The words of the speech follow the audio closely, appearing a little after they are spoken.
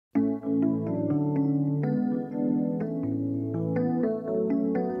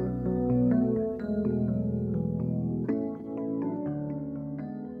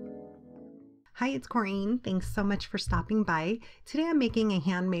it's Corinne. Thanks so much for stopping by. Today I'm making a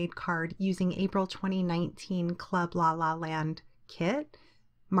handmade card using April 2019 Club La La Land kit,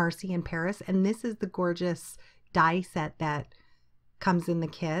 Marcy in Paris, and this is the gorgeous die set that comes in the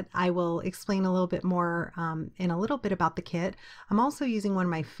kit. I will explain a little bit more in a little bit about the kit. I'm also using one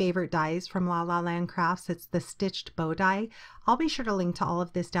of my favorite dies from La La Land Crafts. It's the stitched bow die. I'll be sure to link to all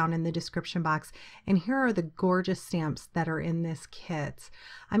of this down in the description box. And here are the gorgeous stamps that are in this kit.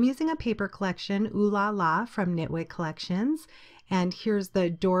 I'm using a paper collection, Ooh La La, from Nitwit Collections. And here's the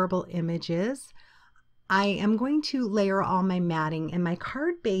adorable images. I am going to layer all my matting, and my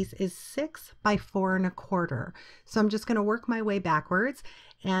card base is 6 by 4 1/4. So I'm just going to work my way backwards.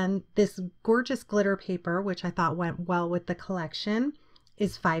 And this gorgeous glitter paper, which I thought went well with the collection,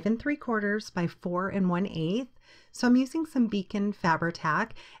 is 5 3/4 by 4 1/8. So I'm using some Beacon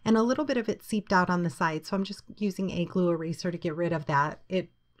Fabri-Tac, and a little bit of it seeped out on the side. So I'm just using a glue eraser to get rid of that.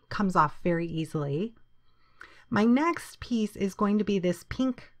 It comes off very easily. My next piece is going to be this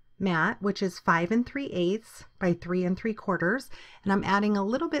pink mat, which is 5 3/8 by 3 3/4, and I'm adding a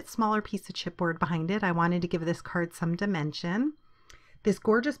little bit smaller piece of chipboard behind it. I wanted to give this card some dimension. This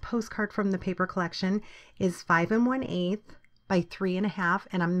gorgeous postcard from the paper collection is 5 1/8 by 3 1/2,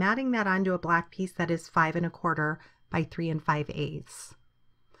 and I'm matting that onto a black piece that is 5 1/4 by 3 5/8.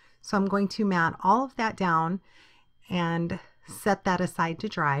 So I'm going to mat all of that down and set that aside to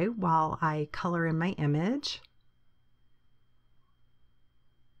dry while I color in my image.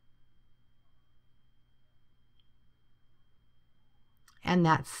 And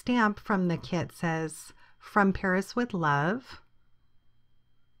that stamp from the kit says, "From Paris with Love."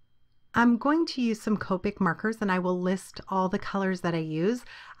 I'm going to use some Copic markers, and I will list all the colors that I use.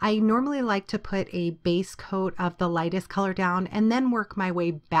 I normally like to put a base coat of the lightest color down and then work my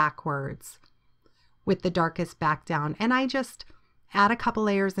way backwards with the darkest back down. And I just add a couple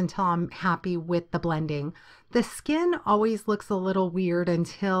layers until I'm happy with the blending. The skin always looks a little weird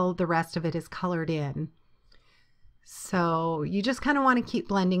until the rest of it is colored in. So you just kind of want to keep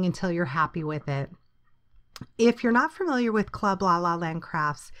blending until you're happy with it. If you're not familiar with Club La La Land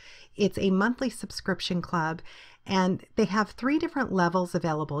Crafts, it's a monthly subscription club, and they have 3 different levels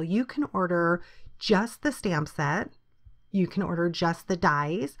available. You can order just the stamp set, you can order just the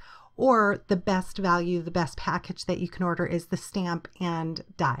dies, or the best value, the best package that you can order is the stamp and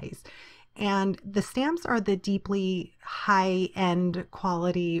dies. And the stamps are the deeply high-end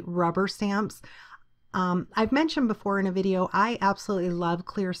quality rubber stamps. I've mentioned before in a video, I absolutely love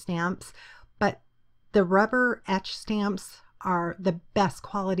clear stamps, but the rubber etch stamps are the best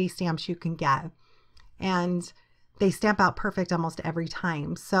quality stamps you can get. And they stamp out perfect almost every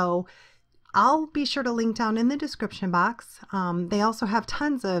time. So I'll be sure to link down in the description box. They also have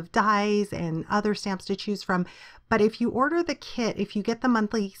tons of dies and other stamps to choose from. But if you order the kit, if you get the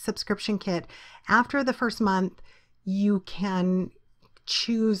monthly subscription kit, after the first month, you can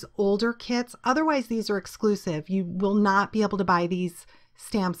choose older kits. Otherwise, these are exclusive. You will not be able to buy these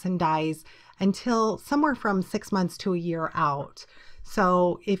stamps and dies until somewhere from 6 months to a year out.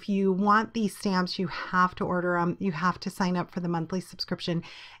 So if you want these stamps, you have to order them. You have to sign up for the monthly subscription.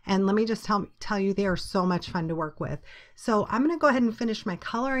 And let me just tell you, they are so much fun to work with. So I'm going to go ahead and finish my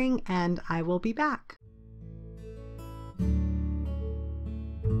coloring, and I will be back.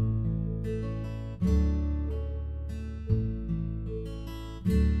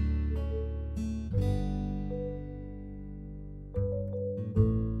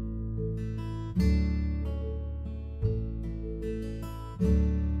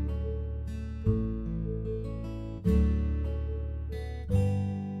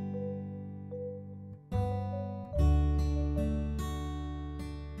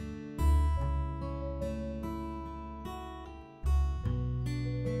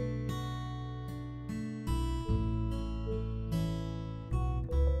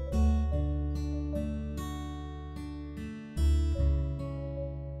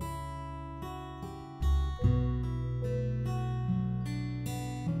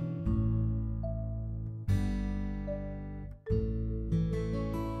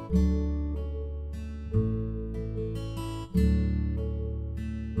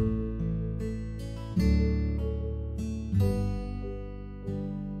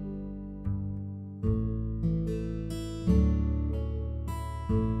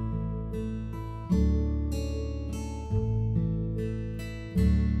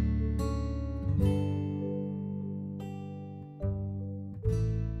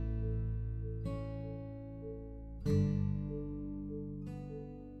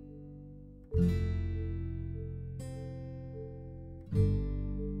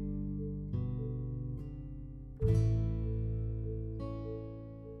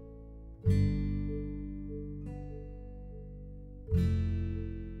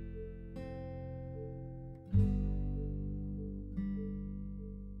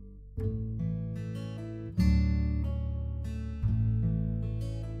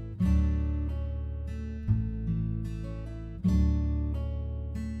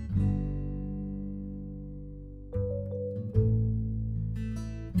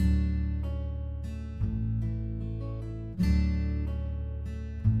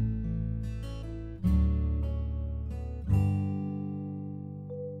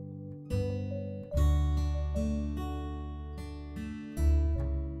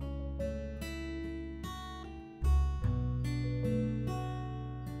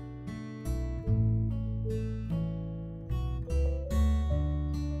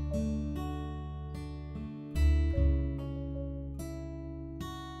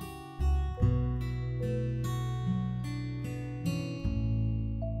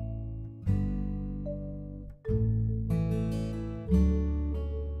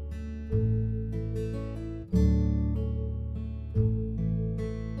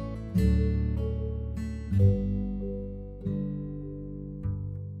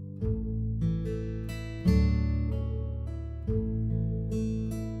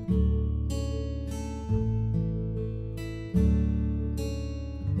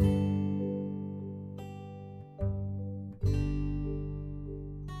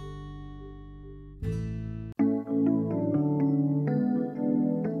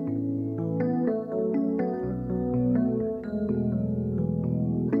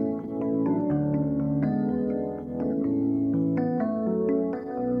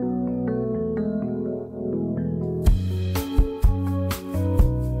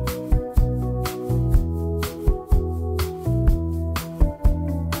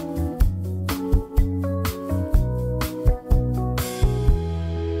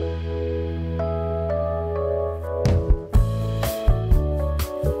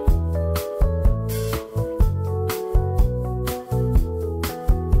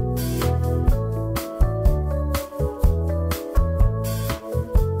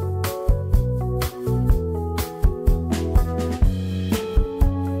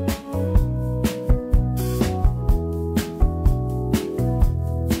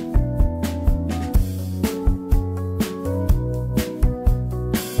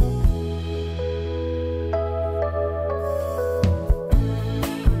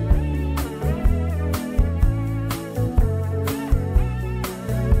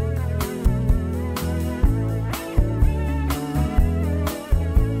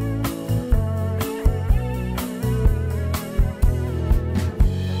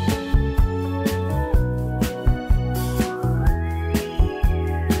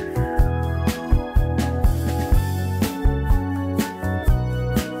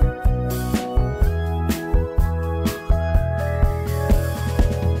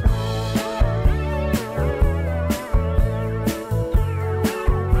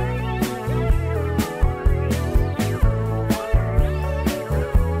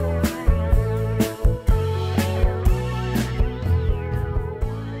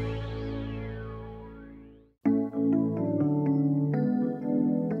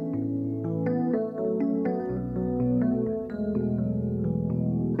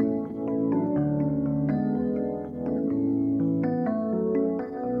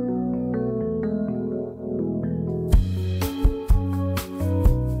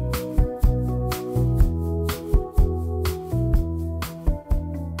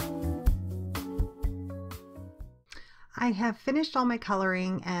 have finished all my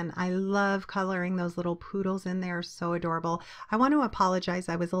coloring, and I love coloring those little poodles in there. So adorable. I want to apologize.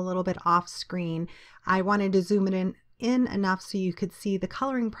 I was a little bit off screen. I wanted to zoom it in enough so you could see the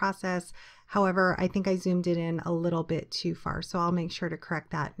coloring process. However, I think I zoomed it in a little bit too far, so I'll make sure to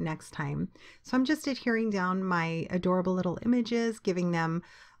correct that next time. So I'm just adhering down my adorable little images, giving them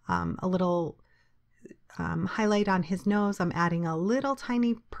a little highlight on his nose. I'm adding a little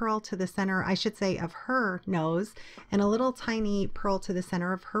tiny pearl to the center, I should say, of her nose, and a little tiny pearl to the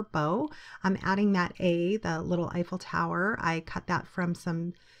center of her bow. I'm adding that A, the little Eiffel Tower. I cut that from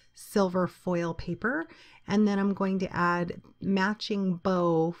some silver foil paper, and then I'm going to add matching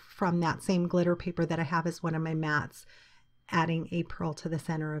bow from that same glitter paper that I have as one of my mats, adding a pearl to the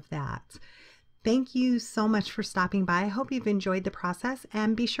center of that. Thank you so much for stopping by. I hope you've enjoyed the process,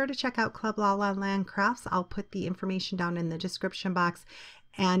 and be sure to check out Club La La Land Crafts. I'll put the information down in the description box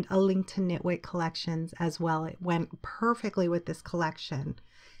and a link to Nitwit Collections as well. It went perfectly with this collection.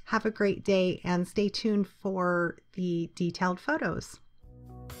 Have a great day and stay tuned for the detailed photos.